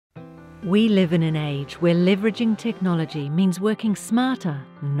We live in an age where leveraging technology means working smarter,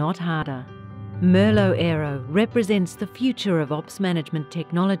 not harder. Merlot Aero represents the future of ops management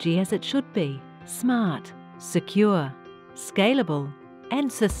technology as it should be: smart, secure, scalable,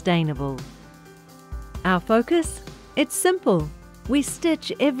 and sustainable. Our focus? It's simple. We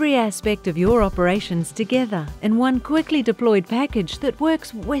stitch every aspect of your operations together in one quickly deployed package that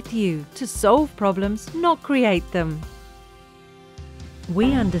works with you to solve problems, not create them.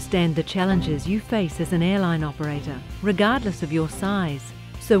 We understand the challenges you face as an airline operator, regardless of your size.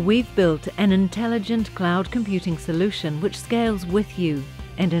 So we've built an intelligent cloud computing solution which scales with you.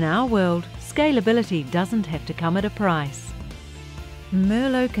 And in our world, scalability doesn't have to come at a price.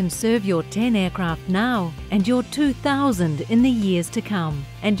 Merlot can serve your 10 aircraft now and your 2,000 in the years to come,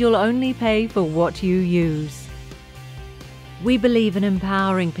 and you'll only pay for what you use. We believe in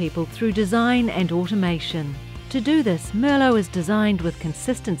empowering people through design and automation. To do this, Merlot is designed with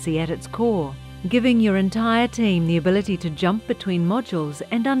consistency at its core, giving your entire team the ability to jump between modules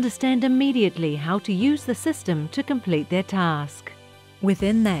and understand immediately how to use the system to complete their task.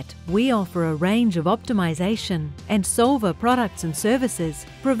 Within that, we offer a range of optimization and solver products and services,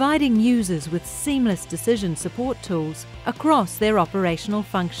 providing users with seamless decision support tools across their operational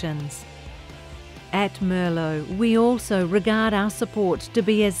functions. At Merlot, we also regard our support to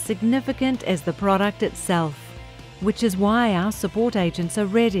be as significant as the product itself, which is why our support agents are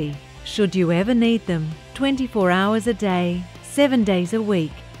ready, should you ever need them, 24 hours a day, 7 days a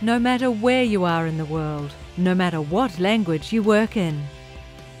week, no matter where you are in the world, no matter what language you work in.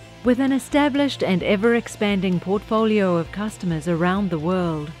 With an established and ever-expanding portfolio of customers around the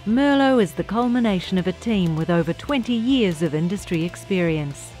world, Merlot is the culmination of a team with over 20 years of industry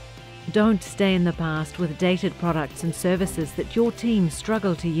experience. Don't stay in the past with dated products and services that your team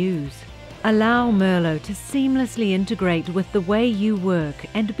struggle to use. Allow Merlot to seamlessly integrate with the way you work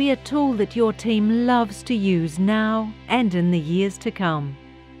and be a tool that your team loves to use now and in the years to come.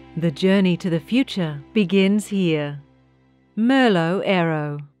 The journey to the future begins here. Merlot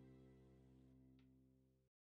Aero.